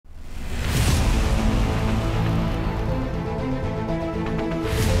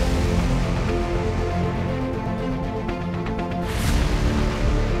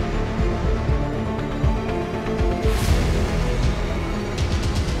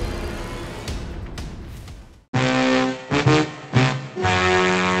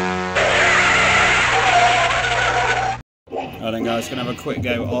Right then guys, gonna have a quick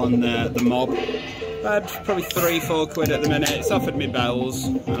go on the mob. I had probably £3-4 at the minute. It's offered me bells.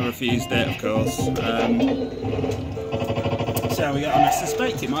 I refused it, of course. So how we get on. I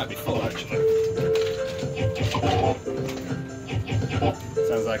suspect it might be full actually.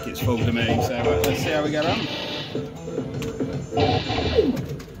 Sounds like it's full to me, so let's see how we get on.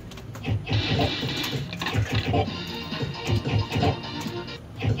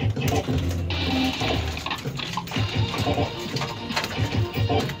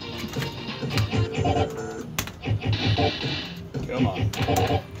 Come on,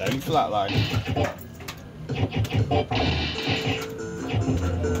 don't flatline.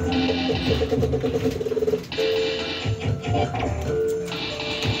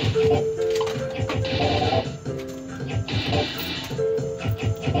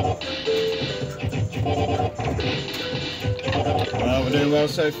 Well, we're doing well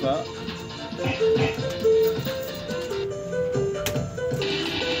so far.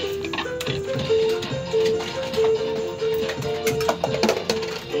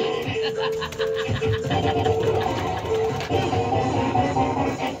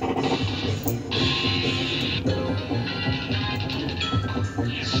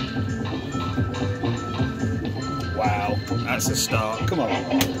 Wow, that's a start. Come on,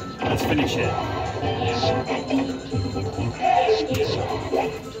 let's finish it.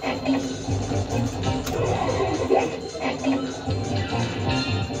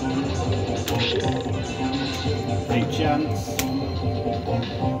 Big chance.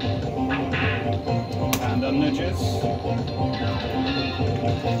 And on nudges.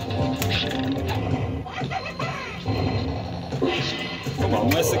 Come on,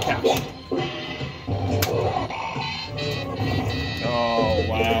 where's the catch? Oh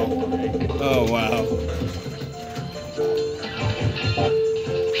wow. Oh wow.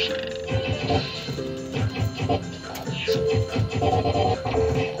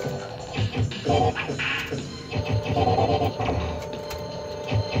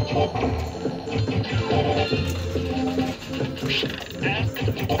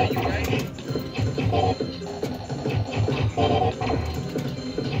 Are you ready?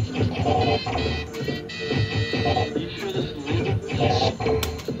 You sure this is legal?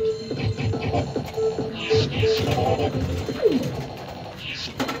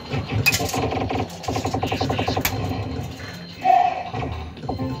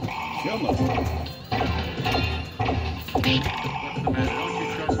 Come on. What's the matter? Don't you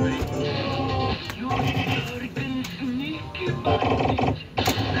trust me? You're arrogant, sneaky bastard.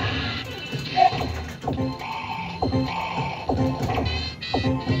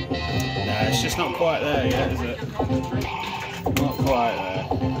 Nah, it's just not quite there yet, is it? Not quite there.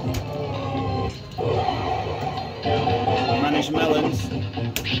 Managed melons.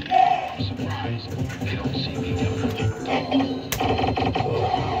 Surprise. They don't see me coming.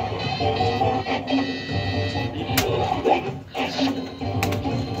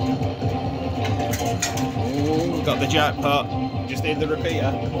 Ooh, got the jackpot. Just need the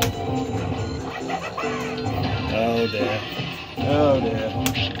repeater. Oh dear. Oh dear.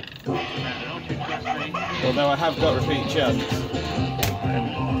 Don't you trust me? Although I have got repeat chance.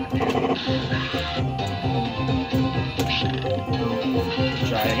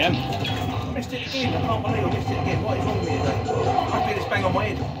 Try again. I missed it again. I can't believe I missed it again. What is wrong with me today? I feel this bang on my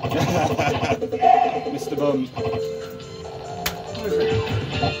head. Mr. Bum. What is it?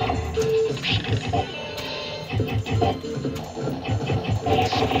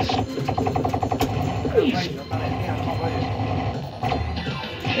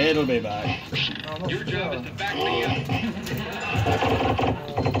 It'll be back. Your job is to back me up.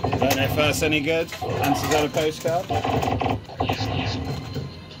 Don't know if that's any good. Answers on a postcard.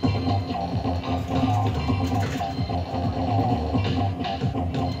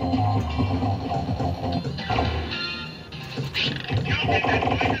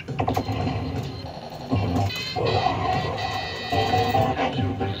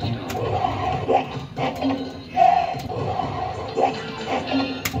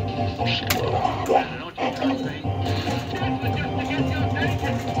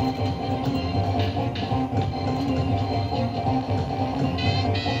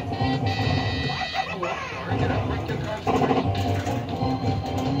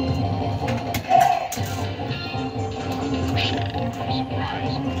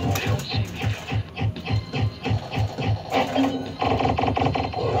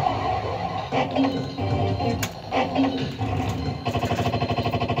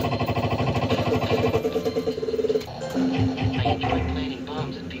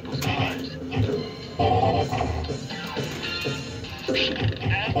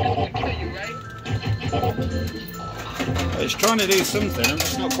 It's trying to do something, I'm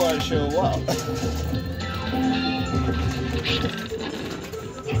just not quite sure what.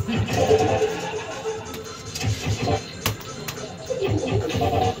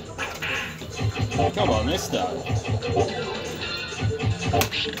 Come on, this time.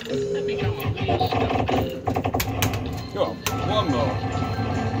 Go on, one more.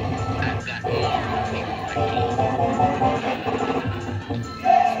 That's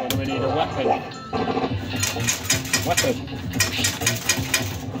why we need a weapon. Weapon.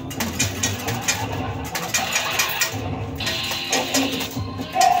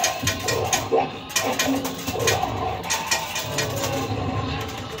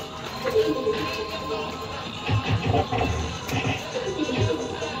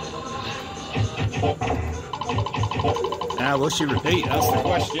 Now, will she repeat? That's the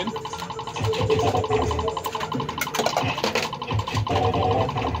question.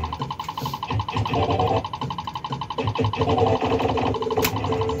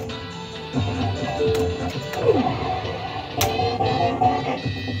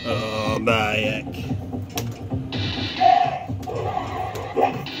 Oh, my heck.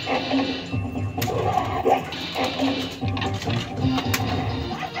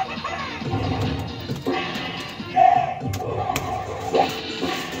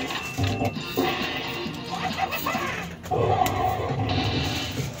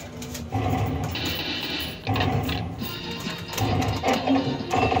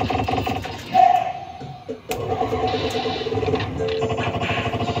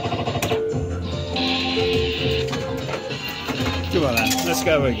 Come on then, let's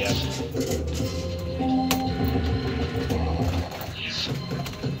go again. Just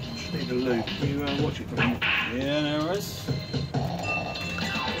need a loop. Can you watch it for me? Yeah, no worries.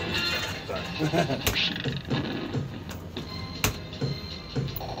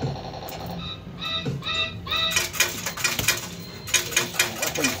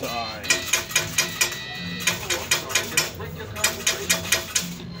 Weapon time.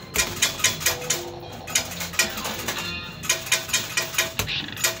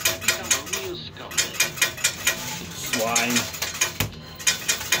 Swine.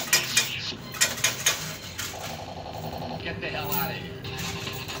 Get the hell out of here.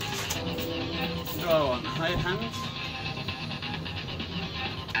 Go on, hide hands.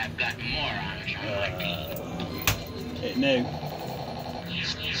 I've got morons on my team. It knew.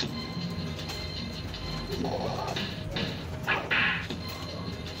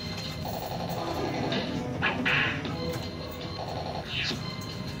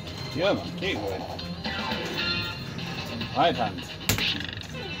 Yeah, man, keep going. Hide hand.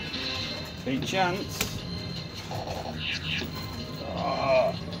 Big chance.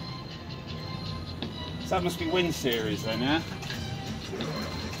 Oh. So that must be win series then, yeah?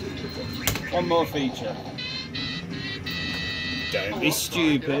 One more feature. Don't be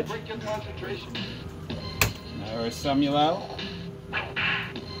stupid. Break your concentration. Now is Samuel.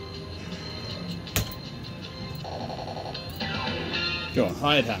 Go on,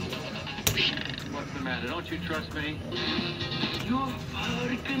 hide hand. What's the matter? Don't you trust me? You're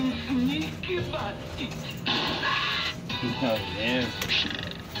freaking sneaky bastard. Oh yeah.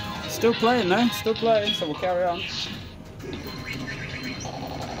 Still playing though, still playing, so we'll carry on.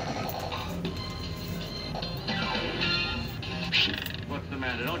 What's the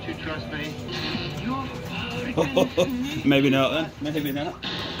matter? Don't you trust me? You're freaking Maybe not then, maybe not.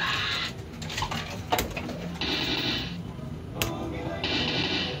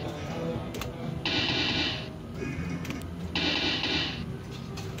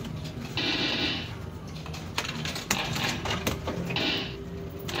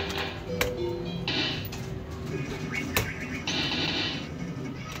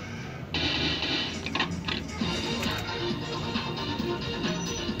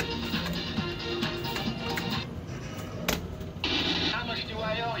 How much do I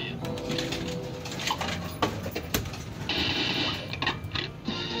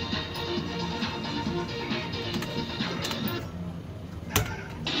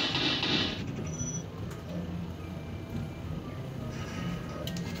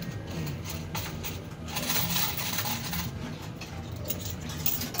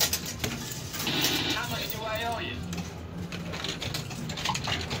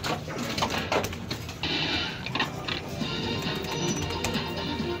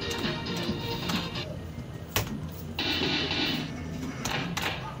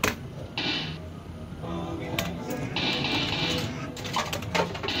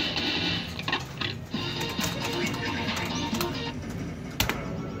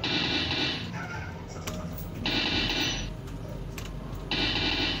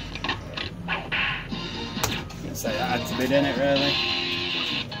bid in it really.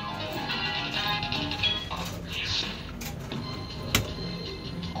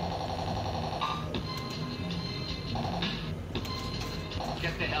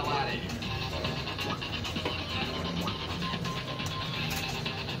 Get the hell out of here.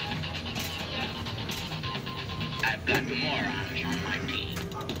 I've got morons on my team.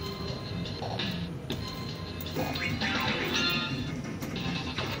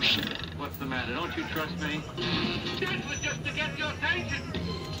 What's the matter? Don't you trust me? This was just to get your attention.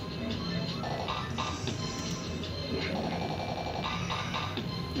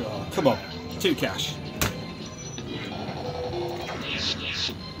 Oh, come on, 2 cash.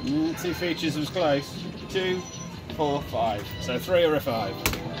 2 features was close. 2, 4, 5. So 3 or a 5.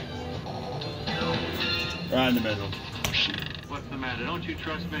 Right in the middle. What's the matter? Don't you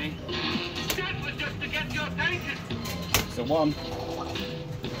trust me? This was just to get your attention. So 1.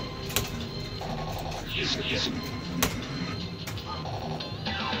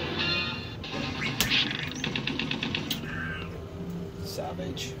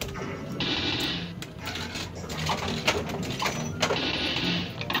 Savage.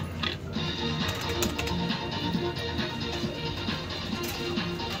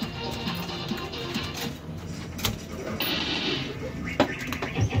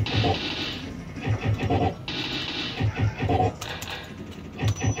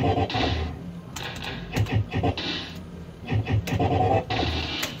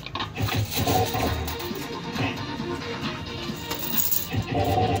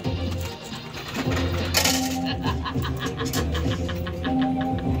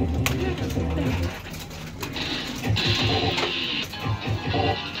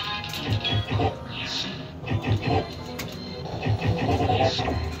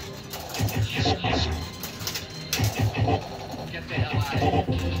 Get the hell out of here.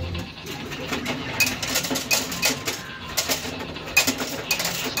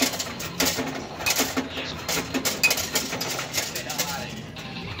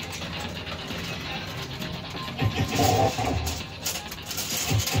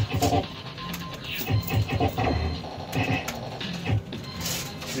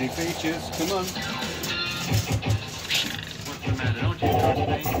 Three features, come on. What's the matter? Don't you trust me?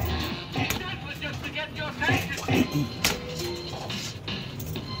 That was just to get your attention.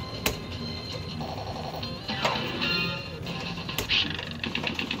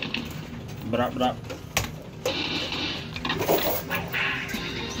 Brap, brap.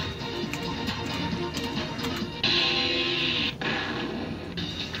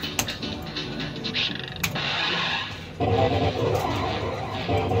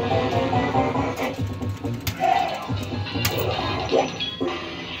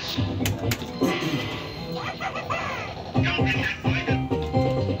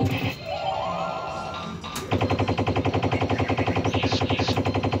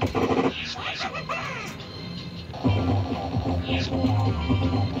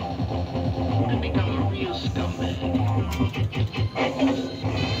 And become a real scumbag.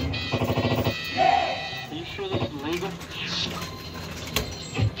 Are you sure this is legal?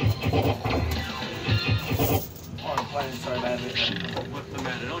 Oh, I'm playing so badly. What's the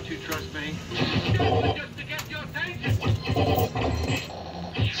matter? Don't you trust me? Just to get your attention.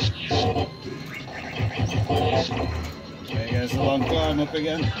 There goes the long climb up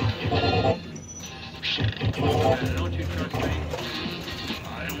again. What's the matter? Don't you trust me? I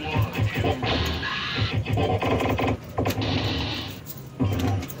want you.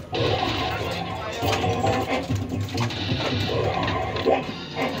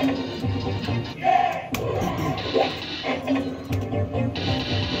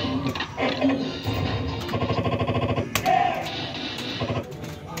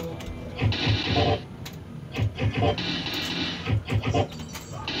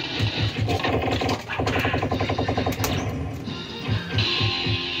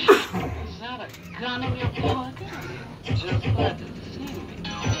 Is that a gun in your pocket? Just glad to see me.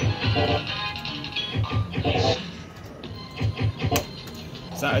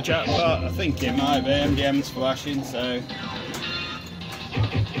 Is that a jackpot? I think it might be. MDM's flashing, so.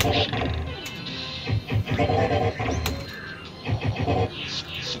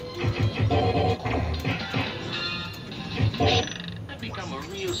 I've become a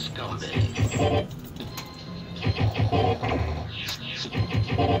real scumbag.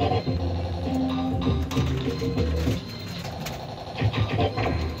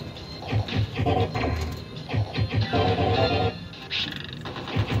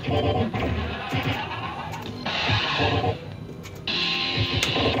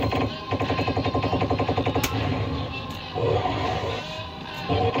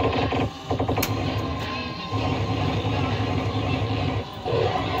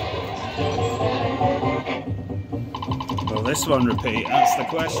 this one repeat? That's the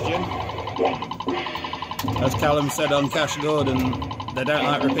question. As Callum said on Cash Gordon, they don't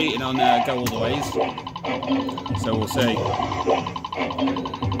like repeating on goalways. So we'll see.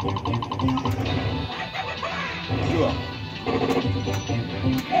 Go on.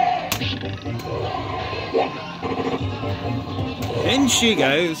 In she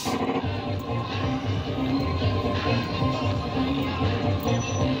goes.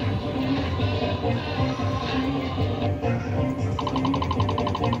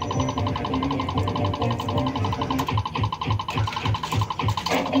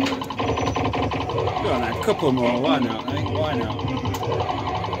 Go on, a couple more, why not? I think, why not?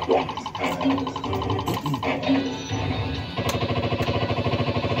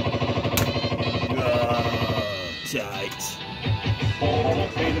 Tight.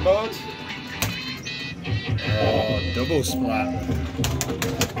 See the board? Oh, double splat.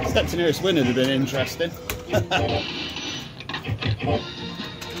 Step to nearest win would have been interesting.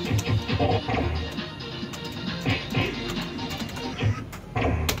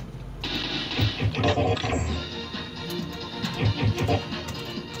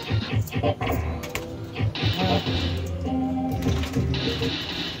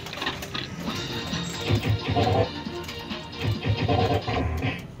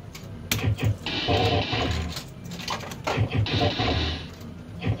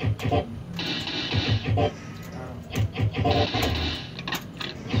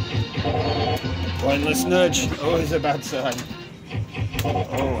 Pointless nudge, always a bad sign.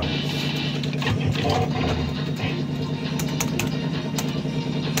 Always.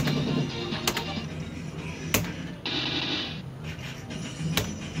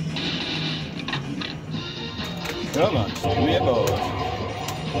 Come on, give me a board.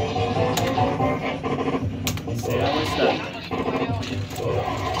 See how we stand.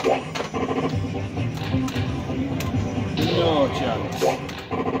 No chance.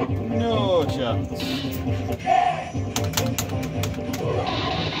 No chance.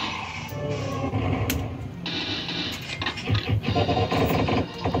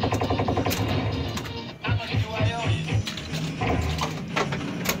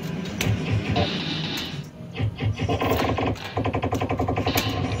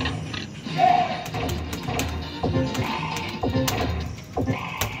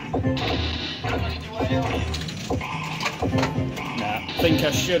 I think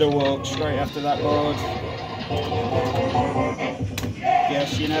I should have walked straight after that board.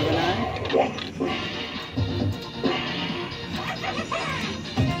 Guess you never know.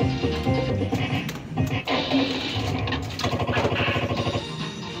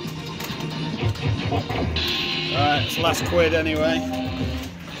 Alright, it's last quid anyway.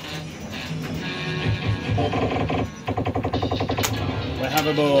 We have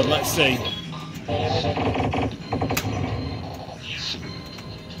a board, let's see.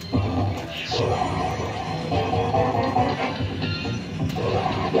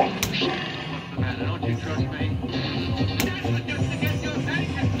 Don't you trust me?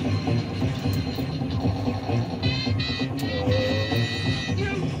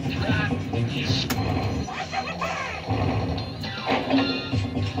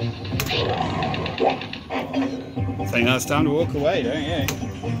 I think that's time to walk away, don't you?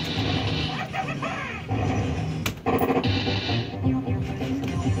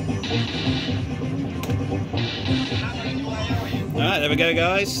 Alright, there we go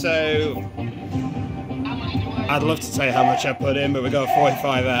guys, so I'd love to tell you how much I put in, but we got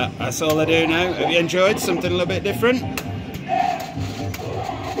 45 out. That's all I do now. Have you enjoyed something a little bit different?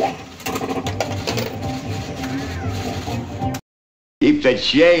 Keep the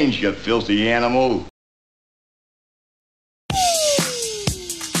change, you filthy animal.